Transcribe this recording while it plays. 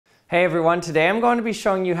Hey everyone, today I'm going to be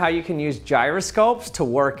showing you how you can use gyroscopes to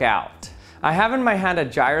work out. I have in my hand a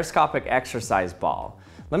gyroscopic exercise ball.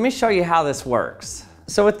 Let me show you how this works.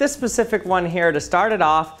 So with this specific one here, to start it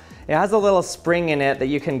off, it has a little spring in it that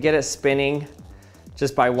you can get it spinning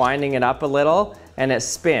just by winding it up a little, and it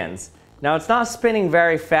spins. Now it's not spinning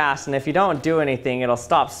very fast, and if you don't do anything, it'll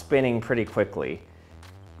stop spinning pretty quickly.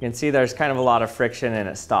 You can see there's kind of a lot of friction and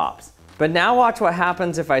it stops. But now watch what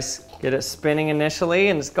happens if I get it spinning initially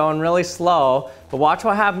and it's going really slow, but watch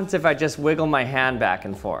what happens if I just wiggle my hand back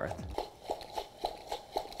and forth.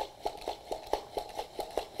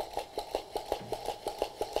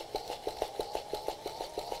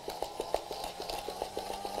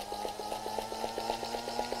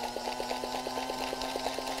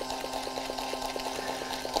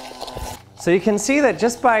 So you can see that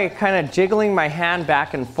just by kind of jiggling my hand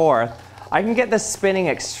back and forth, I can get this spinning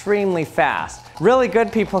extremely fast. Really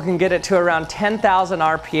good people can get it to around 10,000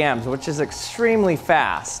 RPMs, which is extremely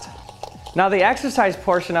fast. Now the exercise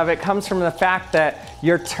portion of it comes from the fact that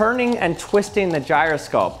you're turning and twisting the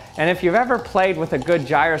gyroscope. And if you've ever played with a good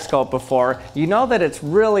gyroscope before, you know that it's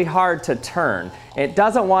really hard to turn. It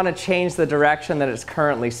doesn't want to change the direction that it's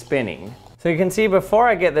currently spinning. So you can see before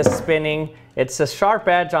I get this spinning, it's a sharp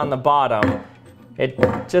edge on the bottom. It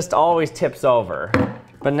just always tips over.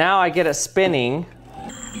 But now I get it spinning,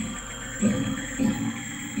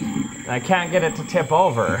 and I can't get it to tip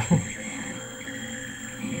over.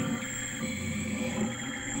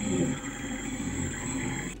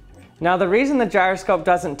 Now the reason the gyroscope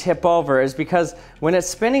doesn't tip over is because when it's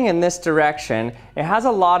spinning in this direction, it has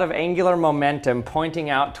a lot of angular momentum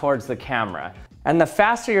pointing out towards the camera. And the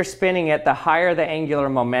faster you're spinning it, the higher the angular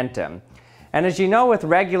momentum. And as you know, with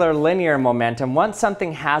regular linear momentum, once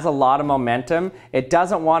something has a lot of momentum, it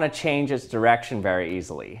doesn't want to change its direction very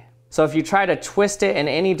easily. So if you try to twist it in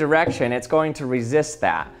any direction, it's going to resist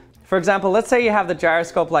that. For example, let's say you have the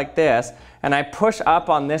gyroscope like this, and I push up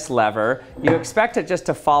on this lever, you expect it just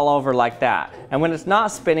to fall over like that. And when it's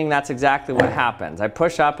not spinning, that's exactly what happens. I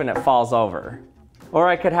push up and it falls over. Or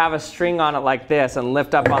I could have a string on it like this and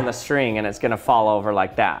lift up on the string and it's going to fall over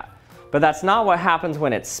like that. But that's not what happens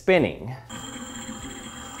when it's spinning.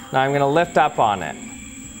 Now I'm going to lift up on it.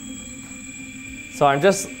 So I'm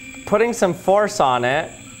just putting some force on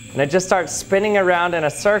it, and it just starts spinning around in a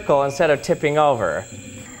circle instead of tipping over.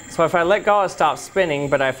 So if I let go, it stops spinning,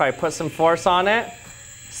 but if I put some force on it,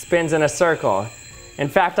 it spins in a circle. In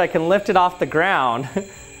fact, I can lift it off the ground,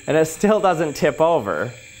 and it still doesn't tip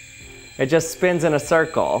over. It just spins in a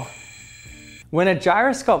circle. When a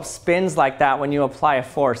gyroscope spins like that, when you apply a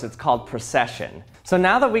force, it's called precession. So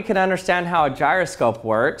now that we can understand how a gyroscope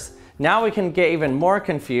works, now we can get even more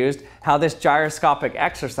confused how this gyroscopic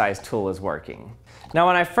exercise tool is working. Now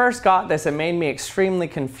when I first got this, it made me extremely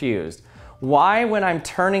confused. Why, when I'm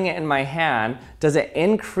turning it in my hand, does it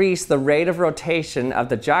increase the rate of rotation of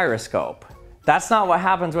the gyroscope? That's not what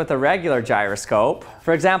happens with a regular gyroscope.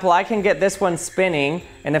 For example, I can get this one spinning,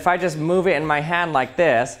 and if I just move it in my hand like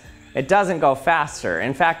this, it doesn't go faster.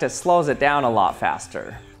 In fact, it slows it down a lot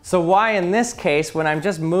faster. So why in this case, when I'm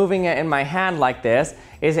just moving it in my hand like this,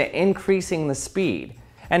 is it increasing the speed?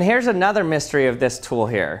 And here's another mystery of this tool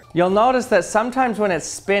here. You'll notice that sometimes when it's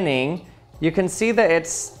spinning, you can see that it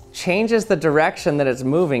changes the direction that it's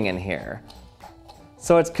moving in here.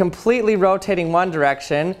 So it's completely rotating one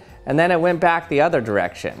direction, and then it went back the other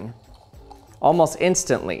direction, almost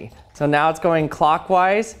instantly. So now it's going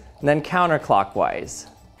clockwise and then counterclockwise.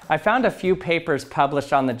 I found a few papers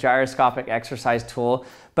published on the gyroscopic exercise tool,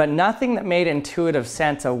 but nothing that made intuitive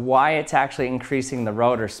sense of why it's actually increasing the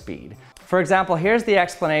rotor speed. For example, here's the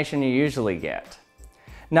explanation you usually get.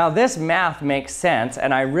 Now this math makes sense,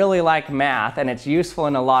 and I really like math, and it's useful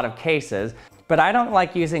in a lot of cases, but I don't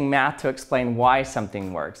like using math to explain why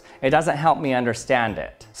something works. It doesn't help me understand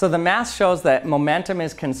it. So the math shows that momentum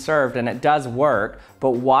is conserved and it does work,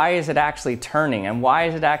 but why is it actually turning, and why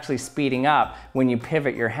is it actually speeding up when you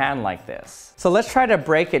pivot your hand like this? So let's try to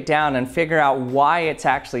break it down and figure out why it's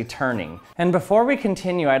actually turning. And before we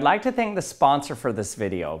continue, I'd like to thank the sponsor for this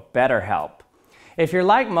video, BetterHelp. If you're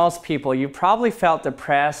like most people, you've probably felt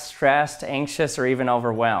depressed, stressed, anxious, or even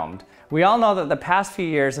overwhelmed. We all know that the past few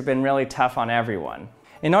years have been really tough on everyone.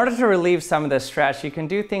 In order to relieve some of this stress, you can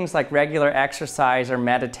do things like regular exercise or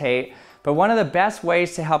meditate, but one of the best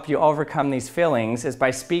ways to help you overcome these feelings is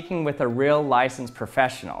by speaking with a real licensed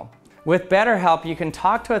professional. With BetterHelp, you can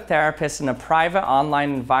talk to a therapist in a private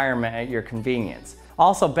online environment at your convenience.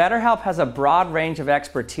 Also, BetterHelp has a broad range of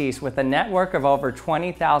expertise with a network of over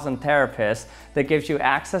 20,000 therapists that gives you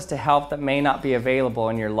access to help that may not be available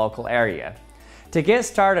in your local area. To get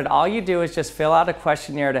started, all you do is just fill out a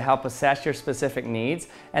questionnaire to help assess your specific needs,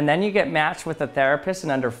 and then you get matched with a therapist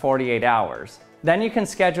in under 48 hours. Then you can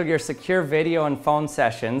schedule your secure video and phone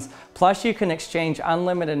sessions, plus you can exchange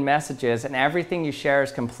unlimited messages and everything you share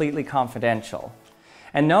is completely confidential.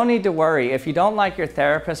 And no need to worry, if you don't like your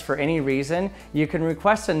therapist for any reason, you can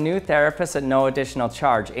request a new therapist at no additional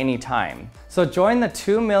charge anytime. So join the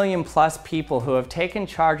 2 million plus people who have taken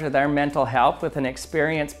charge of their mental health with an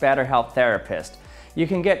experienced BetterHelp therapist. You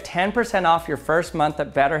can get 10% off your first month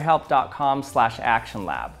at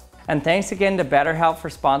betterhelp.com/actionlab. And thanks again to BetterHelp for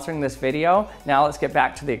sponsoring this video. Now let's get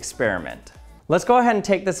back to the experiment. Let's go ahead and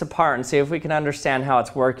take this apart and see if we can understand how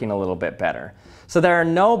it's working a little bit better. So there are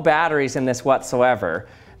no batteries in this whatsoever.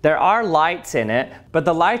 There are lights in it, but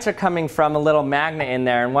the lights are coming from a little magnet in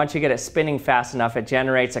there, and once you get it spinning fast enough, it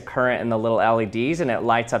generates a current in the little LEDs and it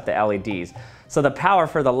lights up the LEDs. So the power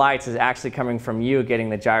for the lights is actually coming from you getting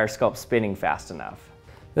the gyroscope spinning fast enough.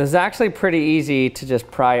 This is actually pretty easy to just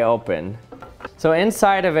pry open. So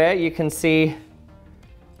inside of it, you can see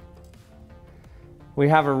we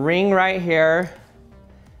have a ring right here.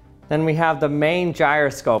 Then we have the main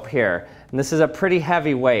gyroscope here. And this is a pretty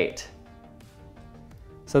heavy weight.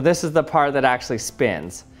 So this is the part that actually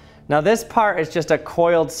spins. Now this part is just a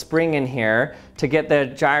coiled spring in here to get the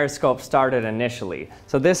gyroscope started initially.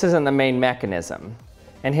 So this isn't the main mechanism.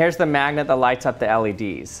 And here's the magnet that lights up the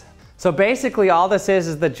LEDs. So basically all this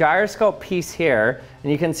is the gyroscope piece here,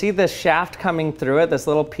 and you can see this shaft coming through it, this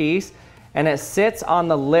little piece, and it sits on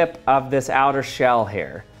the lip of this outer shell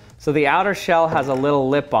here. So the outer shell has a little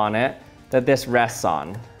lip on it that this rests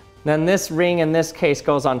on. Then this ring in this case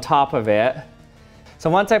goes on top of it. So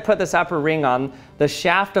once I put this upper ring on, the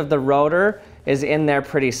shaft of the rotor is in there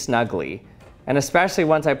pretty snugly. And especially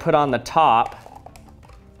once I put on the top,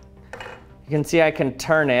 you can see I can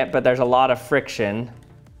turn it, but there's a lot of friction.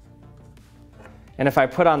 And if I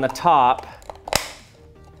put on the top,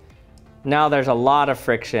 now there's a lot of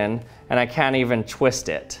friction and I can't even twist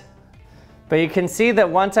it. But you can see that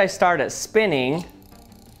once I start it spinning,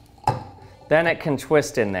 then it can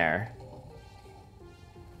twist in there.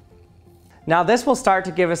 Now this will start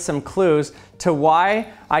to give us some clues to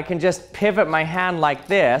why I can just pivot my hand like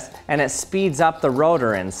this and it speeds up the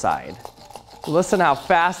rotor inside. Listen how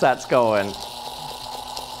fast that's going.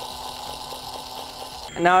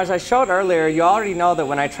 Now as I showed earlier, you already know that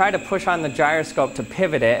when I try to push on the gyroscope to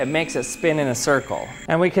pivot it, it makes it spin in a circle.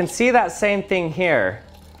 And we can see that same thing here.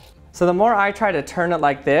 So the more I try to turn it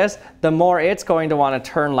like this, the more it's going to want to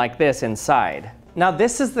turn like this inside. Now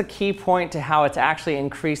this is the key point to how it's actually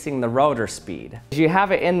increasing the rotor speed. You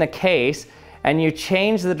have it in the case and you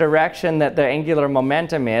change the direction that the angular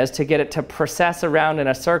momentum is to get it to process around in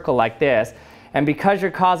a circle like this. And because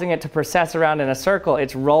you're causing it to process around in a circle,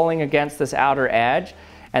 it's rolling against this outer edge.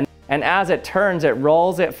 And as it turns, it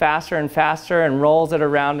rolls it faster and faster and rolls it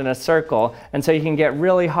around in a circle. And so you can get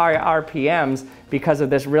really high RPMs because of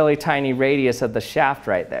this really tiny radius of the shaft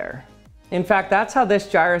right there. In fact, that's how this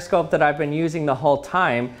gyroscope that I've been using the whole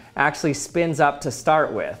time actually spins up to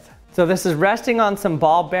start with. So this is resting on some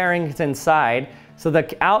ball bearings inside. So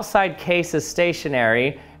the outside case is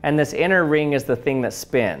stationary and this inner ring is the thing that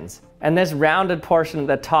spins. And this rounded portion at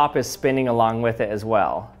the top is spinning along with it as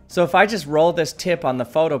well. So if I just roll this tip on the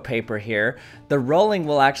photo paper here, the rolling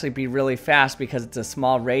will actually be really fast because it's a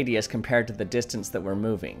small radius compared to the distance that we're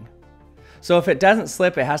moving. So if it doesn't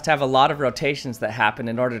slip, it has to have a lot of rotations that happen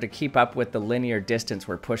in order to keep up with the linear distance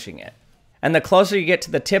we're pushing it. And the closer you get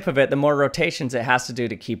to the tip of it, the more rotations it has to do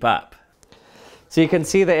to keep up. So you can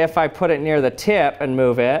see that if I put it near the tip and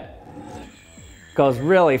move it, it goes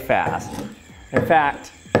really fast. In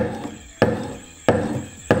fact,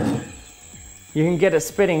 you can get it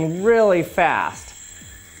spinning really fast.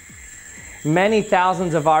 Many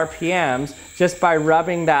thousands of RPMs just by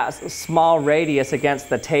rubbing that small radius against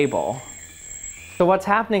the table. So what's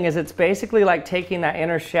happening is it's basically like taking that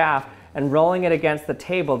inner shaft and rolling it against the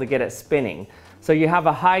table to get it spinning. So you have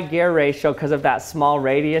a high gear ratio because of that small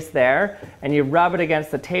radius there, and you rub it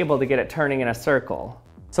against the table to get it turning in a circle.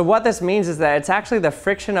 So what this means is that it's actually the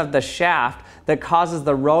friction of the shaft that causes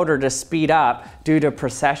the rotor to speed up due to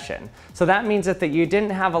precession. So that means that you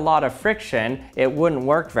didn't have a lot of friction, it wouldn't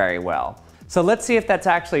work very well. So let's see if that's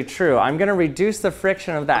actually true. I'm going to reduce the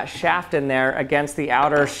friction of that shaft in there against the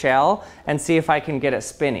outer shell and see if I can get it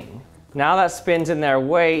spinning. Now that spins in there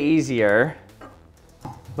way easier.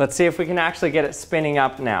 Let's see if we can actually get it spinning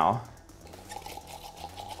up now.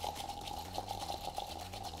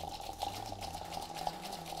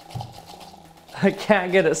 I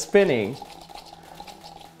can't get it spinning.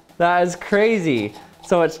 That is crazy.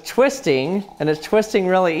 So it's twisting, and it's twisting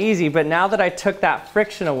really easy, but now that I took that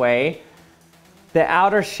friction away, The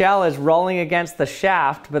outer shell is rolling against the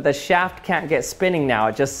shaft, but the shaft can't get spinning now,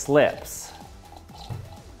 it just slips.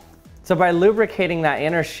 So by lubricating that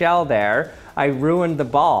inner shell there, I ruined the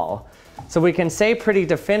ball. So we can say pretty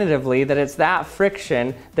definitively that it's that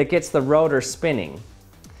friction that gets the rotor spinning.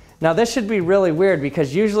 Now this should be really weird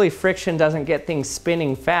because usually friction doesn't get things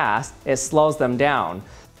spinning fast, it slows them down.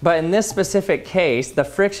 But in this specific case, the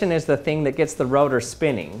friction is the thing that gets the rotor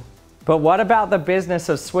spinning. But what about the business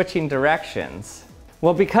of switching directions?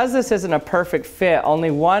 Well, because this isn't a perfect fit, only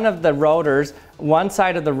one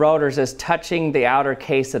side of the rotors is touching the outer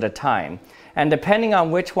case at a time. And depending on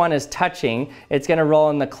which one is touching, it's going to roll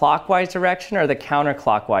in the clockwise direction or the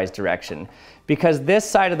counterclockwise direction. Because this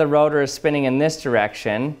side of the rotor is spinning in this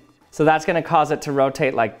direction, so that's going to cause it to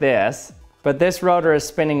rotate like this. But this rotor is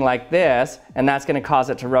spinning like this, and that's going to cause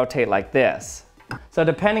it to rotate like this. So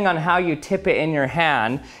depending on how you tip it in your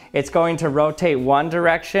hand, it's going to rotate one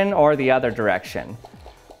direction or the other direction.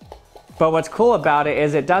 But what's cool about it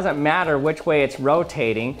is it doesn't matter which way it's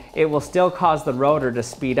rotating, it will still cause the rotor to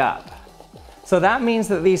speed up. So that means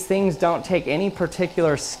that these things don't take any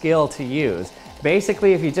particular skill to use.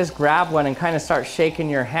 Basically, if you just grab one and kind of start shaking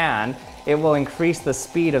your hand, it will increase the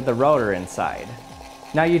speed of the rotor inside.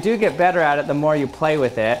 Now you do get better at it the more you play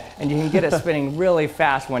with it, and you can get it spinning really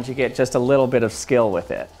fast once you get just a little bit of skill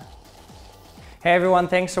with it. Hey everyone,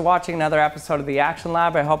 thanks for watching another episode of the Action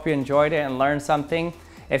Lab. I hope you enjoyed it and learned something.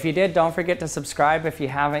 If you did, don't forget to subscribe if you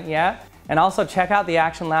haven't yet. And also check out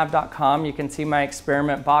theactionlab.com. You can see my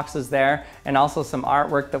experiment boxes there and also some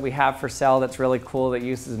artwork that we have for sale that's really cool that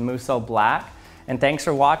uses Musso black. And thanks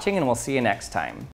for watching, and we'll see you next time.